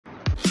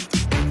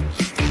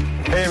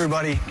Hey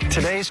everybody,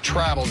 today's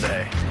travel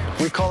day.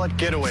 We call it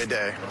Getaway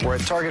Day. We're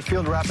at Target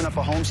Field wrapping up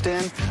a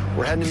homestand.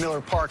 We're heading to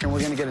Miller Park and we're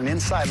going to get an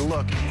inside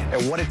look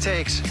at what it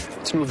takes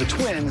to move the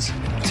Twins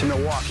to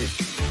Milwaukee.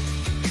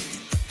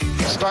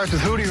 Starts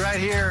with Hootie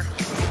right here.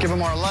 Give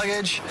him our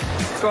luggage.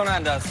 What's going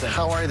on, Dustin?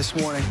 How are you this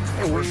morning?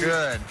 We're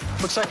good.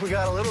 Looks like we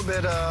got a little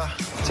bit,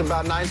 it's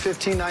about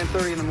 9:15,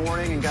 9:30 in the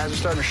morning, and guys are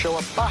starting to show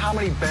up. About how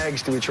many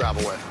bags do we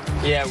travel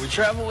with? Yeah, we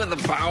travel with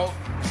about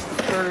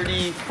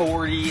 30,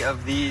 40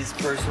 of these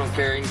personal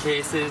carrying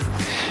cases.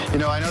 You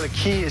know, I know the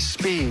key is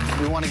speed.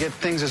 We want to get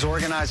things as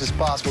organized as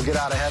possible, get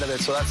out ahead of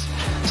it. So that's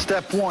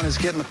step one, is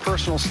getting the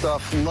personal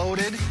stuff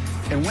loaded.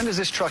 And when does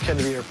this truck head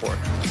to the airport?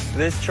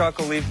 This truck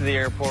will leave to the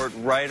airport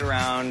right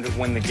around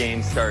when the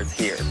game starts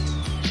here.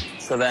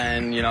 So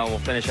then, you know, we'll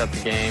finish up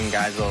the game,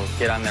 guys will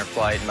get on their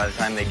flight, and by the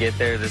time they get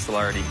there, this will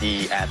already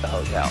be at the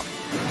hotel.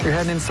 You're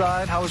heading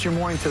inside. How was your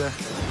morning today?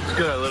 It's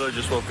good. I literally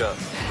just woke up.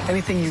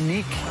 Anything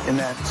unique in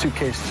that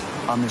suitcase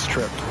on this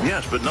trip?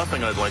 Yes, but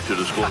nothing I'd like to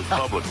disclose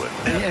publicly.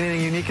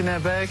 Anything unique in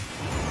that bag?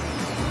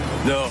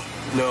 No,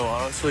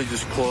 honestly,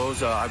 just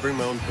clothes. I bring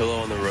my own pillow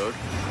on the road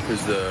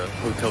because the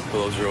hotel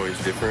pillows are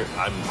always different.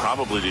 I'm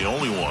probably the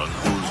only one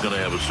who's going to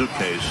have a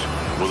suitcase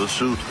with a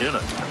suit in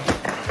it.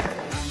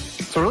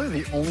 So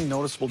really the only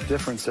noticeable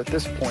difference at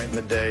this point in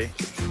the day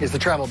is the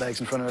travel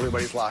bags in front of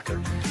everybody's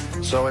locker.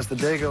 So as the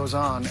day goes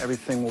on,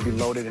 everything will be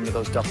loaded into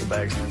those duffel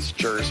bags, and it's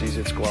jerseys,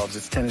 it's gloves,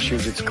 it's tennis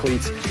shoes, it's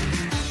cleats.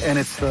 And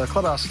it's the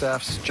clubhouse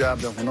staff's job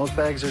that when those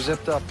bags are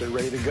zipped up, they're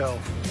ready to go,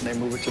 and they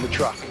move it to the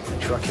truck. The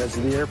truck heads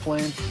to the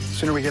airplane. The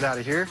sooner we get out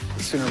of here,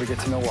 the sooner we get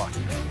to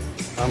Milwaukee.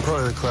 I'm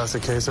probably the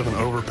classic case of an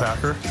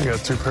overpacker. I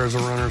got 2 pairs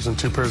of runners and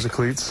 2 pairs of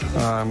cleats.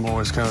 I'm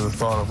always kind of the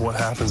thought of what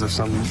happens if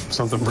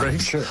something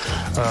breaks. Sure.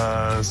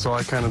 So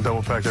I kind of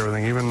double pack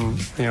everything. Even,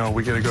 you know,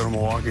 we get to go to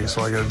Milwaukee,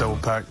 so I got to double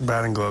pack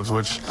batting gloves,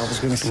 which I was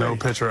gonna say, no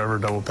pitcher ever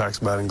double packs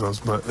batting gloves,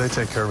 but they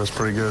take care of us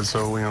pretty good.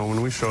 So, you know,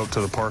 when we show up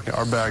to the park,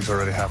 our bag's are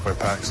already halfway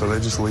packed, so they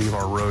just leave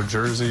our road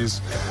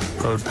jerseys,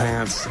 road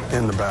pants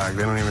in the bag.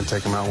 They don't even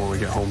take them out when we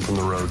get home from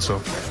the road.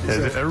 So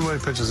yeah, everybody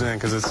pitches in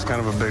because it's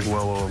kind of a big,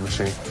 well-oiled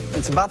machine.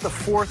 It's about the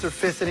 4th or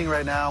 5th inning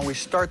right now. We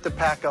start the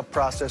pack-up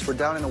process. We're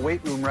down in the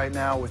weight room right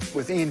now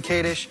with Ian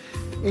Kadish.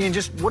 Ian,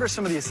 just what are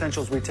some of the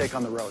essentials we take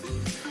on the road?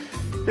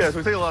 Yeah, so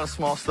we take a lot of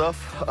small stuff.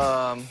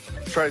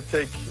 Try to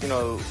take, you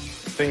know,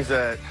 things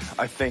that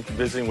I think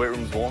visiting weight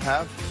rooms won't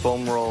have.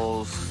 Foam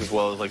rolls, as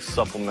well as like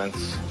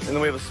supplements. And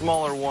then we have a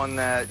smaller one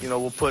that, you know,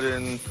 we'll put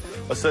in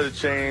a set of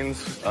chains,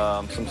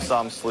 some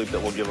SOM sleep that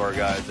we'll give our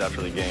guys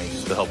after the game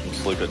just to help them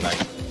sleep at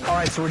night. All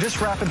right, so we're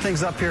just wrapping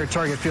things up here at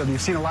Target Field.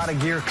 You've seen a lot of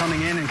gear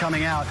coming in and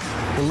coming out.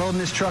 We're loading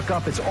this truck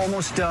up. It's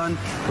almost done.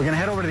 We're going to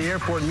head over to the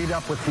airport and meet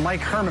up with Mike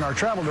Herman, our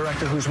travel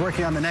director, who's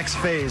working on the next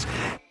phase.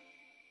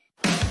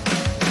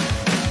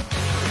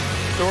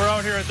 So we're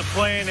out here at the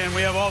plane, and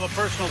we have all the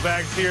personal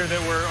bags here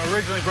that were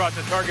originally brought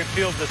to Target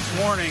Field this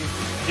morning.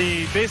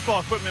 The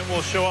baseball equipment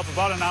will show up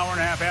about an hour and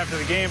a half after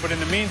the game, but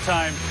in the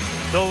meantime,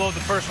 they'll load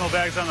the personal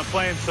bags on the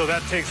plane, so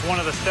that takes one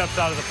of the steps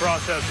out of the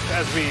process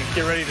as we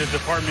get ready to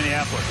depart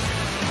Minneapolis.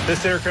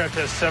 This aircraft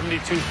has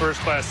 72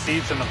 first-class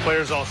seats, and the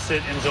players all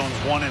sit in zones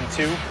 1 and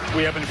 2.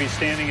 We happen to be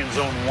standing in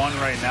zone 1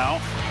 right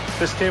now.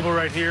 This table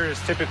right here is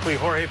typically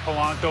Jorge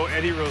Polanco,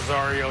 Eddie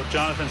Rosario,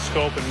 Jonathan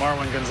Scope, and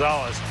Marwin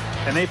Gonzalez,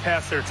 and they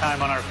pass their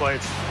time on our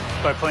flights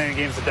by playing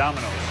games of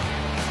dominoes.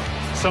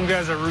 Some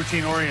guys are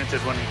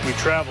routine-oriented when we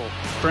travel.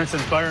 For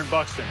instance, Byron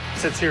Buxton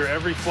sits here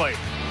every flight,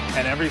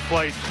 and every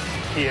flight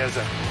he has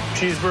a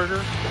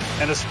cheeseburger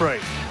and a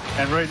Sprite.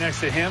 And right next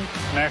to him,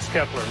 Max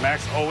Kepler.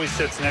 Max always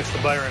sits next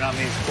to Byron on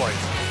these flights.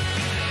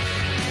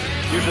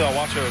 Usually I'll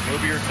watch a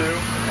movie or two.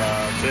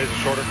 Today's a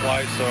shorter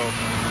flight, so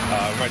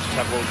we might just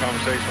have a little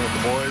conversation with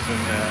the boys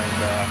and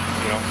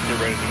you know,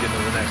 get ready to get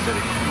to the next city.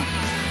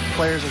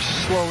 Players are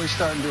slowly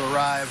starting to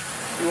arrive.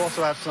 You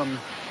also have some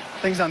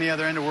things on the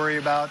other end to worry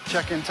about.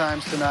 Check-in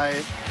times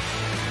tonight,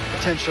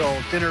 potential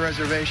dinner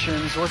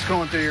reservations. What's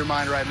going through your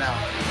mind right now?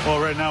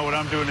 Well, right now what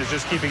I'm doing is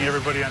just keeping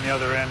everybody on the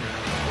other end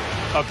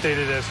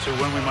updated as to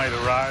when we might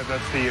arrive.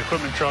 That's the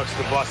equipment trucks,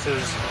 the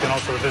buses, and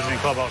also the visiting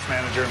clubhouse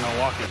manager in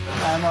Milwaukee.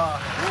 I'm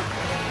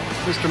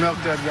Mr. Milk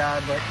Dud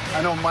guy, but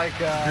I know Mike...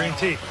 Green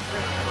tea.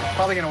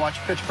 Probably going to watch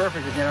Pitch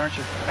Perfect again, aren't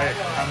you? Hey,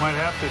 I might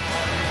have to.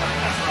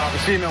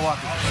 We'll see you in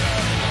Milwaukee.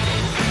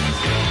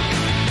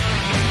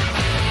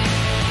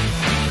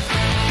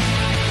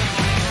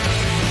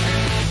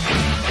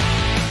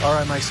 All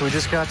right, Mike, so we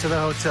just got to the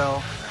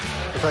hotel.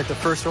 Looks like the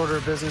first order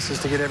of business is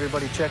to get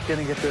everybody checked in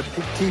and get their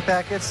key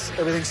packets.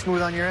 Everything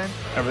smooth on your end?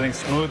 Everything's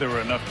smooth. There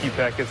were enough key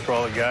packets for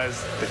all the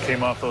guys that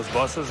came off those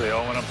buses. They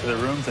all went up to their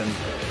rooms, and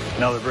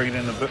now they're bringing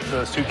in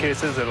the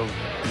suitcases. It'll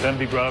then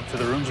be brought up to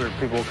the rooms, or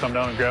people will come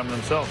down and grab them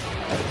themselves.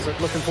 So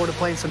looking forward to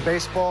playing some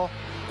baseball.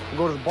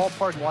 We'll go to the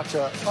ballpark and watch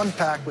a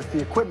unpack with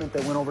the equipment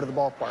that went over to the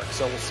ballpark.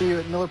 So we'll see you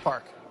at Miller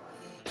Park.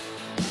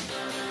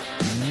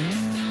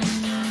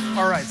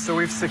 All right, so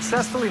we've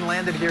successfully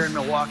landed here in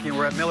Milwaukee.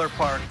 We're at Miller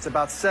Park. It's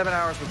about 7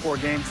 hours before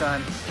game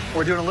time.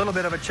 We're doing a little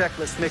bit of a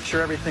checklist to make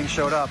sure everything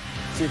showed up.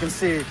 So you can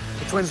see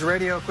the Twins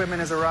radio equipment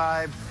has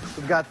arrived.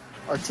 We've got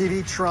our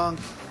TV trunk,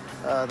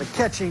 the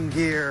catching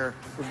gear.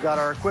 We've got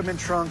our equipment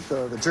trunk,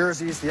 the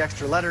jerseys, the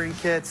extra lettering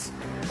kits,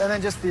 and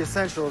then just the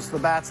essentials, the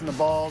bats and the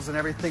balls and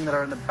everything that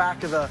are in the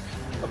back of the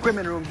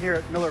equipment room here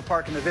at Miller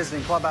Park in the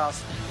visiting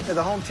clubhouse. And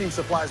the home team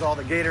supplies all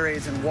the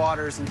Gatorades and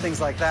waters and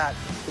things like that.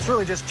 It's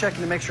really just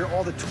checking to make sure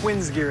all the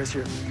Twins gear is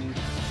here.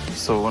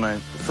 So when I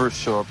first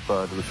show up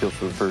to the field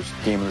for the first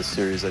game of the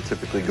series, I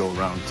typically go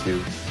around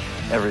to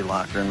every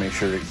locker and make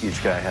sure that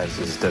each guy has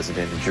his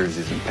designated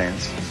jerseys and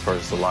pants. As far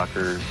as the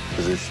locker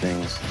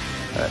positionings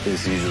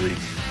is usually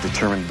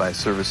determined by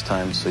service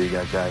time. So you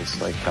got guys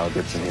like Kyle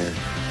Gibson here.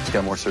 He's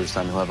got more service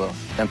time. He'll have an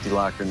empty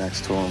locker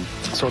next to him.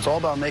 So it's all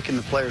about making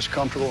the players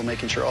comfortable and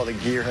making sure all the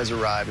gear has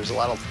arrived. There's a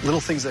lot of little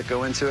things that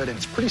go into it, and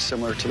it's pretty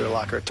similar to their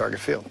locker at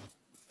Target Field.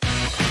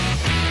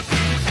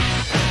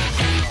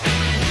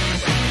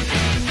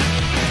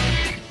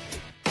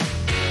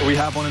 We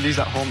have one of these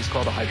at home. It's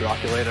called a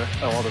hydroculator.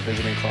 All the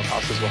visiting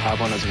clubhouses will have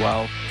one as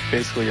well.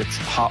 Basically, it's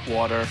hot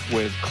water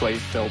with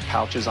clay-filled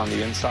pouches on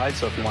the inside.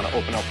 So if you want to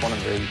open up one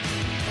of the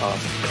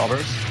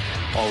covers,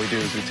 all we do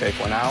is we take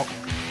one out,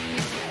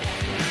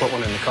 put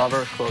one in the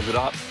cover, close it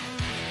up,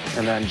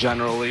 and then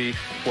generally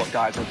what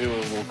guys will do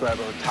is we'll grab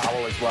a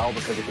towel as well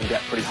because it can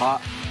get pretty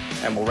hot,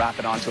 and we'll wrap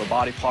it onto a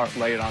body part,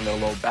 lay it on their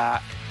low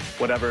back,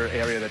 whatever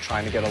area they're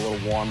trying to get a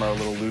little warmer, a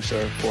little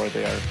looser for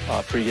their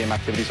pregame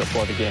activities or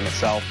for the game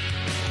itself.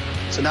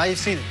 So now you've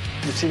seen it.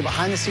 You've seen a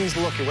behind-the-scenes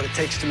look at what it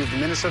takes to move the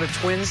Minnesota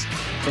Twins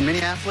from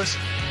Minneapolis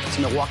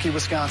to Milwaukee,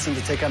 Wisconsin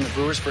to take on the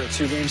Brewers for a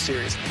 2-game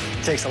series.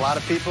 It takes a lot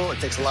of people, it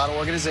takes a lot of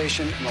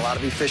organization, and a lot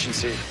of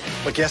efficiency.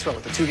 But guess what?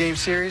 With the 2-game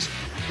series,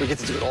 we get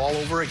to do it all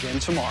over again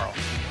tomorrow.